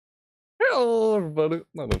Hello everybody,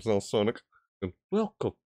 my name's Alsonic, and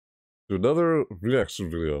welcome to another reaction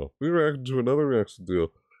video. We reacted to another reaction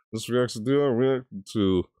video. This reaction video, I reacted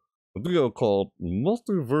to a video called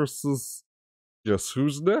MultiVersus Guess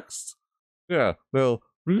Who's Next? Yeah, now,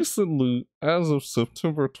 recently, as of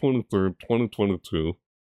September 23rd, 2022,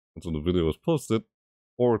 that's when the video was posted,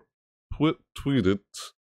 or tweeted,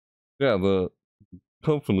 yeah, the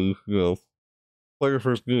company, Player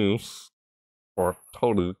First Games, or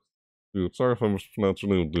Tony, dude, sorry if I mispronounced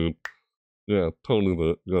your name, dude. Yeah, Tony,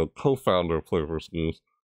 the co-founder of Player First Games,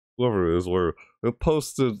 whoever it is, where it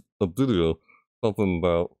posted a video, something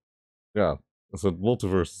about, it said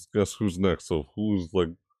MultiVersus, guess who's next, so who's,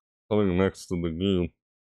 coming next in the game.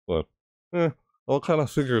 But, I kind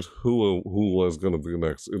of figured who was gonna be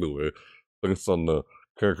next anyway, based on the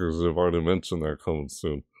characters that I've already mentioned that are coming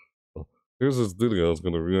soon. So, here's this video I was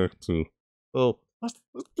gonna react to. So, let's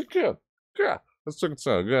begin. Yeah, let's check it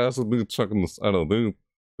out. Yeah, that's me checking this. I know they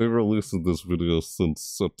released this video since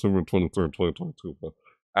September 23rd, 2022, but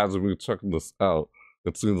as of me checking this out,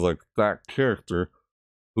 it seems like that character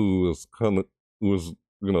who was in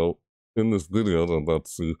this video that I'm about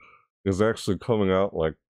to see is actually coming out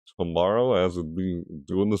like tomorrow as it be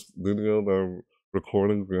doing this video that I'm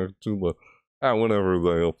recording react to, but whenever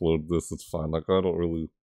they upload this, it's fine. Like I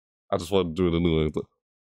just want to do it anyway. But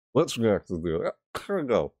let's react to the video. Yeah, here we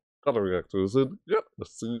go. Gotta react to it. I said,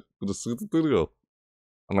 let's see the video.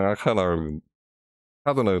 And I kind of already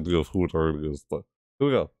have an idea of who it already is, but here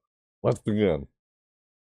we go. Let's begin.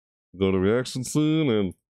 Go to reaction soon,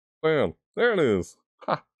 and bam, there it is.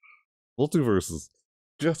 Ha! MultiVersus.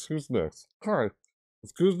 Guess who's next? Alright,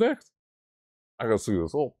 who's next? I gotta see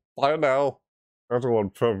this. Oh, by now,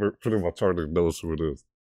 everyone pretty much already knows who it is.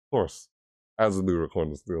 Of course, as a new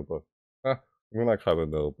recording this deal, but I mean, I kind of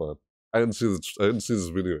know, but I didn't see this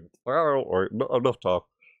video. Alright, enough talk.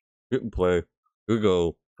 Hit and play. Here we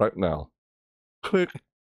go right now. Click.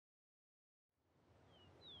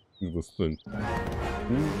 Do this thing.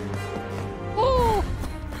 Oh!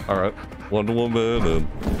 Alright, Wonder Woman and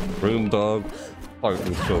Rain Dog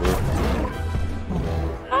fighting each other.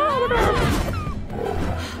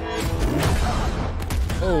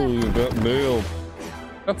 Oh, you got nailed.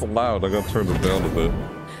 That's loud. I gotta turn it down a bit.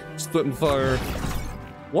 Spitting fire.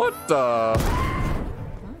 What the?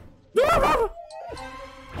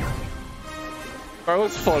 That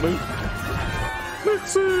was funny.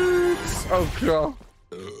 Pixies! Oh god.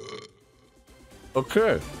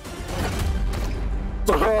 Okay.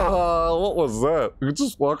 What was that? He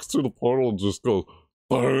just walks through the portal and just goes.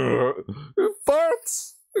 It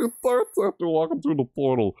farts! It farts after walking through the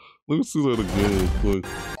portal. Let me see that again.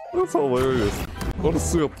 That's hilarious. I want to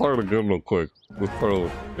see a part again real quick. This part.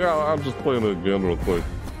 Yeah, I'm just playing it again real quick.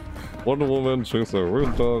 Wonder Woman chasing a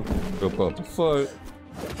Red Dog. They're about to fight.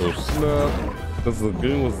 Oh snap. Because the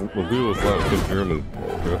video was loud, couldn't hear me.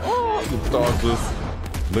 Okay. Oh, the dog just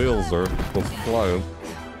nails her. Goes flying.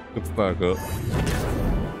 Gets back up.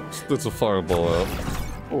 Spits a fireball out.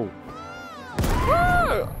 Oh.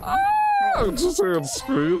 I just hear him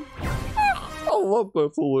scream. I love that.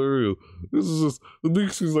 It's hilarious. This is just, the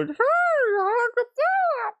Nixie's like, hey, I can do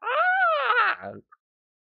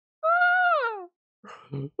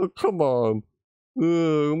it. Oh, come on. I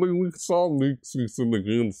mean, we saw Nixie's in the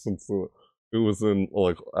game since it was in,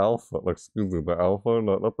 alpha, the alpha,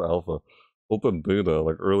 not the alpha, open beta,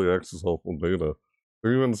 early access open beta. They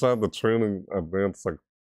even inside the training, advanced,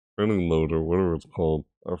 training mode or whatever it's called.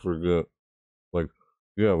 I forget. The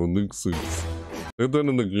nuke suits. They've done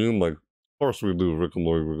in the game, of course we do, Rick and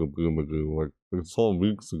Morty were gonna do in the game, they saw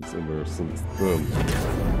nuke suits in there since then.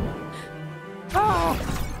 Ah!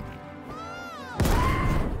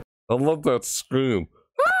 I love that scream.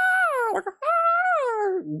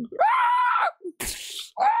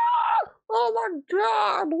 Oh my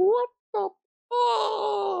god, what the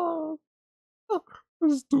fuck?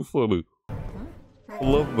 This is too funny. I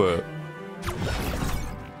love that.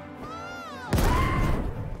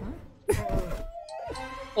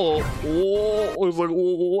 Oh, it's like,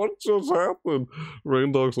 what just happened?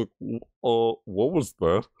 Rain Dog's like, what was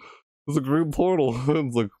that? It's a green portal. And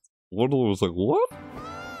it's like, Wonder Woman's like, what?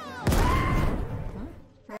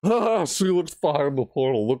 She looks behind the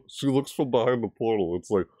portal. She looks from behind the portal. It's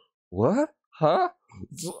like, what? Huh?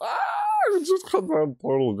 It just comes out of the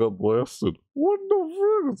portal and got blasted. What the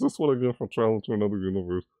frick? Is this what I get for traveling to another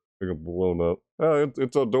universe? They get blown up.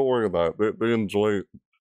 Don't worry about it. They enjoy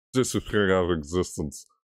disappearing out of existence.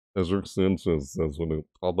 As Rick Sanchez says when they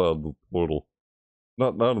pop out of the portal.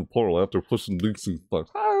 Not in the portal, after pushing Nixie's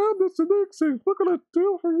buttons. Hi, Mr. Nixie, what can I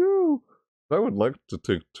do for you? I would like to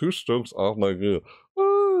take 2 strokes off my gear.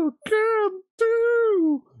 Oh, can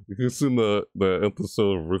do! You've seen the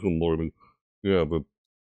episode of Rick and Morty. Yeah, the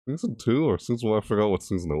season 2 or season 1, I forgot what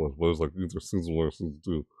season it was, but it was like either season 1 or season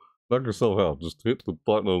 2. Knock yourself out. Just hit the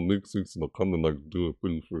button on next season, they'll come and like do a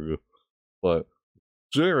thing for you. But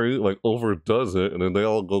Jerry like overdoes it, and then they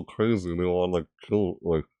all go crazy and they all like kill,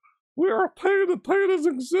 like, we are pain and pain is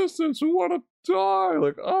existence, we want to die.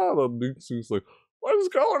 Like, the next season's like, what is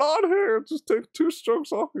going on here? Just take 2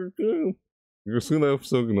 strokes off your game. You've seen that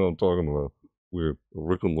episode, you know what I'm talking about. Weird.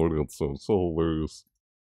 Rick and Morty episode. So hilarious.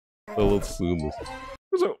 So let's see this.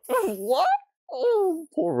 He's like, what? Oh,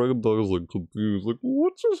 poor Random Dog is like confused. Like,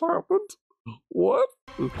 what just happened? What?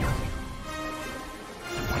 We're not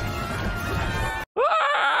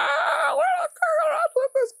going out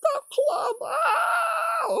with this duck club!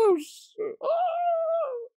 Oh shit!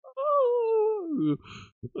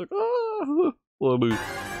 Like, funny.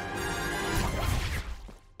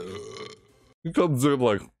 He comes in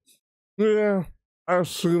like, yeah, I've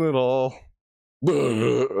seen it all.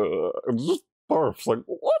 And just barfs like,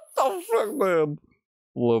 what the fuck, man?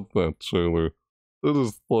 Love that trailer. It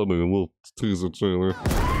is funny, a little teaser trailer.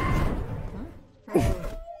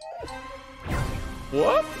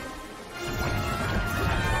 What?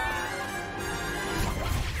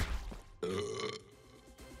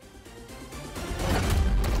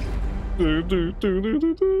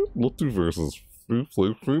 MultiVersus free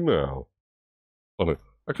play free now. Funny.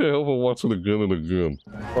 I can't help but watch it again and again.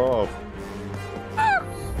 Oh.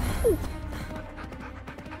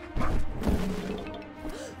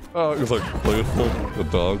 Oh, he's like playful, the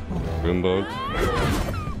dog, green dog.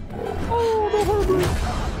 Oh, don't hurt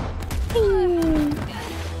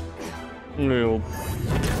me. Nailed.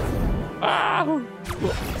 Ah!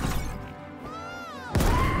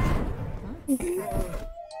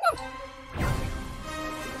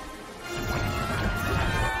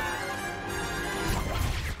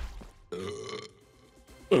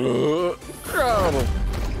 God,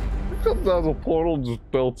 he comes out of the portal and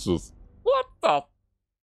just belches. What the?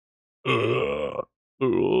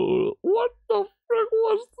 What the frick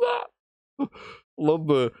was that? Love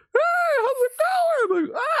the, hey, how's it going?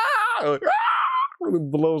 Like, and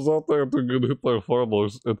it blows out there to get hit by a fireball.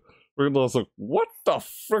 And Randall's like, what the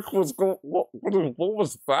frick was going? What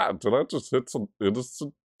was that? Did I just hit some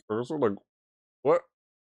innocent person? Like, what?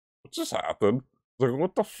 What just happened? Like,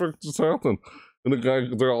 what the frick just happened? And the guy,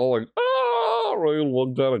 they're all like, right,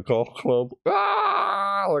 one guy at a golf club.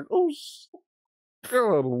 Like, oh shit.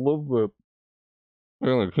 God, I love that.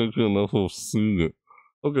 Man, I can't get enough of seeing it.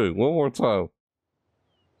 Okay, one more time.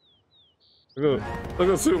 I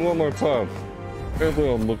gotta see it one more time. I can't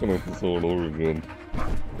believe I'm looking at this over and over again.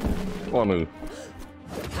 Funny.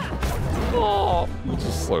 Oh,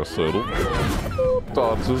 just like settle.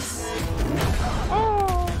 Dodges.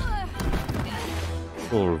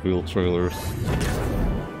 Little reveal trailers.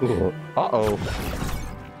 Uh-oh.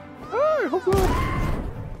 Hey,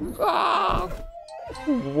 what's up?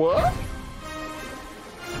 What?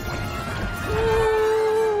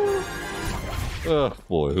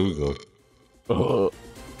 Boy, here we go.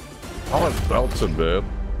 I like belching, man.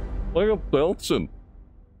 Like a belching.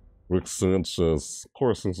 Rick Sanchez. Of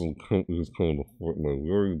course, since he's coming to Fortnite, we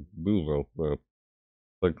already knew about that.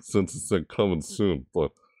 Like, since it said coming soon,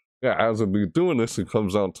 but yeah, as of me doing this, it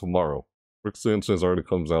comes out tomorrow. Rick Sanchez already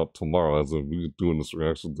comes out tomorrow as of me doing this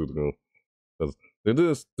reaction video.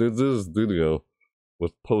 Because this video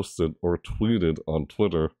was posted or tweeted on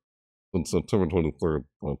Twitter on September 23rd.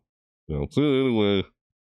 But, you know, so anyway,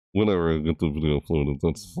 whenever I get the video uploaded,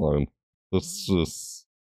 that's fine. Let's just,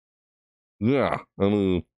 yeah, I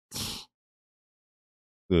mean,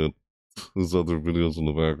 yeah, there's other videos in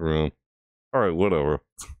the background. Alright, whatever.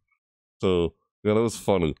 So, yeah, that was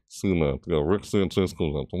funny seeing that. Yeah, Rick Sanchez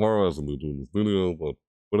comes out tomorrow as I'm doing this video, but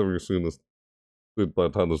whatever you're seeing this, by the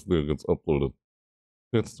time this video gets uploaded.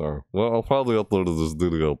 Hitstar. Well, I'll probably upload this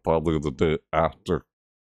video probably the day after.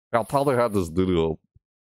 I'll probably have this video.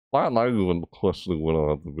 Why am I even questioning when I'll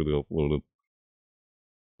have the video uploaded?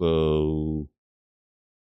 So,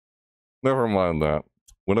 never mind that.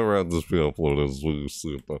 Whenever I have this video uploaded is when you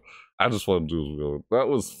see it, though. I just want to do this video. That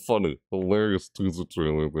was funny. Hilarious teaser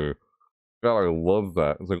trailer there. God, I love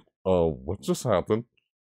that. It's like, what just happened?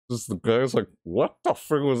 Just the guy's like, what the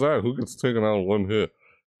frig was that? Who gets taken out in one hit?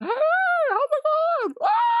 Hey, how's it going?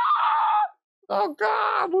 Oh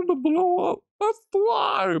God, I'm gonna blow up. That's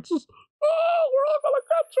why. It's just, we're all gonna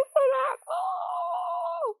catch you for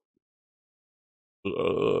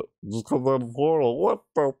that. Just comes out of the portal. What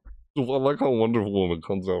the? I like how Wonder Woman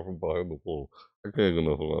comes out from behind the portal. I can't get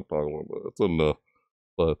enough of that talking about that. It's enough.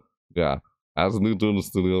 But yeah. As me doing this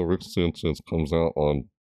video, Rick Sanchez comes out on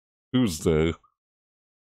Tuesday.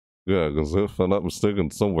 Yeah, because if I'm not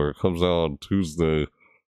mistaken, somewhere it comes out on Tuesday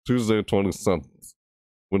 27th,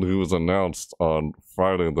 when he was announced on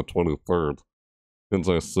Friday the 23rd. Hence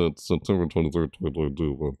I said September 23rd,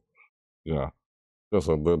 2022, but yeah. Guess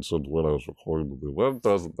I mentioned when I was recording the video. Well, it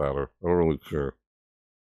doesn't matter. I don't really care.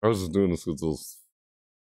 I was just doing this because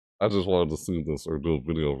I just wanted to see this or do a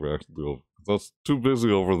video reaction to it. I was too busy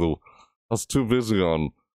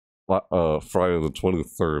on Friday the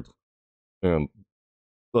 23rd. And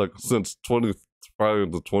like since Friday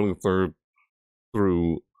the 23rd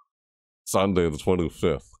through Sunday the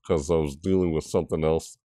 25th, because I was dealing with something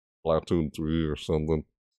else, Platoon 3 or something,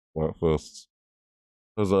 Flatfest.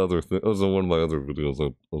 That was the other thing. That was one of my other videos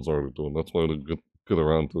I was already doing. That's why I didn't get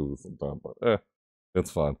around to this sometime. But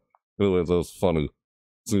it's fine. Anyways, that was funny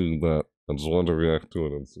seeing that. I just wanted to react to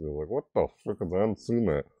it and see like, what the frick? I hadn't seen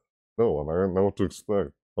that. No, and I didn't know what to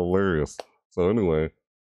expect. Hilarious. So anyway,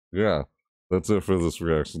 yeah, that's it for this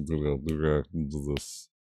reaction video. I'll be reacting to this.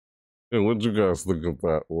 Hey, what'd you guys think of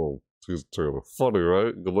that little teaser trailer? Funny,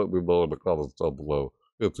 right? You can let me know in the comments down below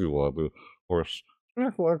if you want to. Or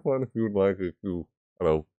like one if you would like it. You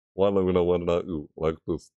know, let me know whether or not you like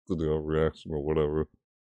this video reaction or whatever.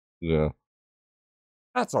 Yeah.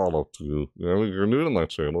 That's all up to you. You know, if you're new to my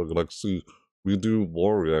channel, you'd like to see me do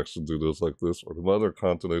more reaction videos like this, or the other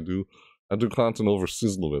content I do content over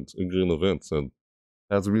seasonal events, in-game events, and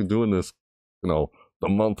as we doing this, you know, the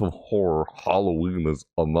month of horror, Halloween is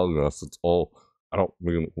among us. It's all, I don't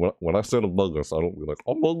mean, when I said among us, I don't mean like,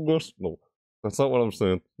 among us, no, that's not what I'm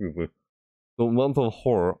saying. Excuse me. The month of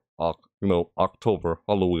horror, you know, October,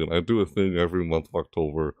 Halloween. I do a thing every month of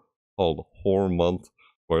October called Horror Month,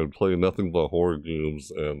 where I play nothing but horror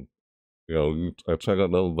games, and you know, I check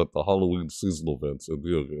out nothing but the Halloween seasonal events and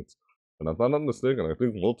video games. And if I'm not mistaken, I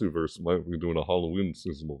think Multiverse might be doing a Halloween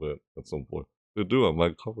seasonal event at some point. If they do, I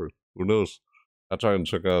might cover it. Who knows? I try and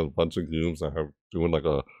check out a bunch of games that have doing like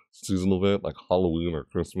a seasonal event, like Halloween or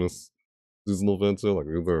Christmas seasonal events, like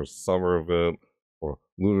either a summer event or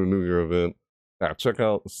Lunar New Year event. Yeah, check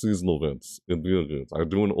out seasonal events in video games. I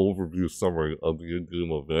do an overview summary of the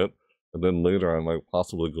in-game event, and then later I might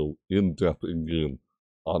possibly go in-depth in-game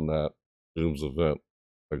on that game's event.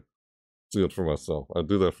 Like, see it for myself. I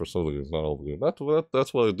do that for some of the games, not all the games.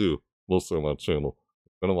 That's what I do mostly on my channel.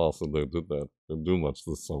 It's been a while since I did that. Didn't do much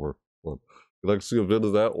this summer. But if you'd like to see a bit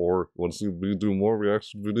of that, or want to see me do more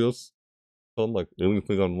reaction videos on like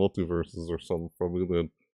anything on multiverses or something from me, then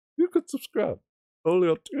you could subscribe. Totally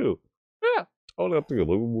up to you. Yeah, totally up to you.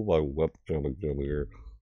 Let me move my webcam again here.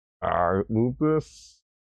 Alright, move this.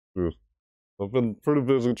 I've been pretty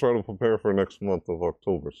busy trying to prepare for next month of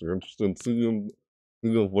October, so you're interested in seeing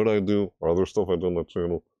what I do or other stuff I do on my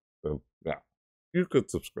channel, then yeah, you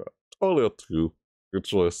could subscribe. Totally up to you. Your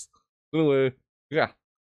choice. Anyway, yeah,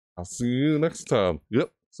 I'll see you next time.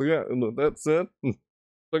 Yep. So yeah, and with that said,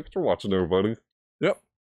 thanks for watching, everybody. Yep. See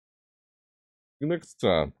you next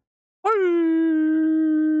time.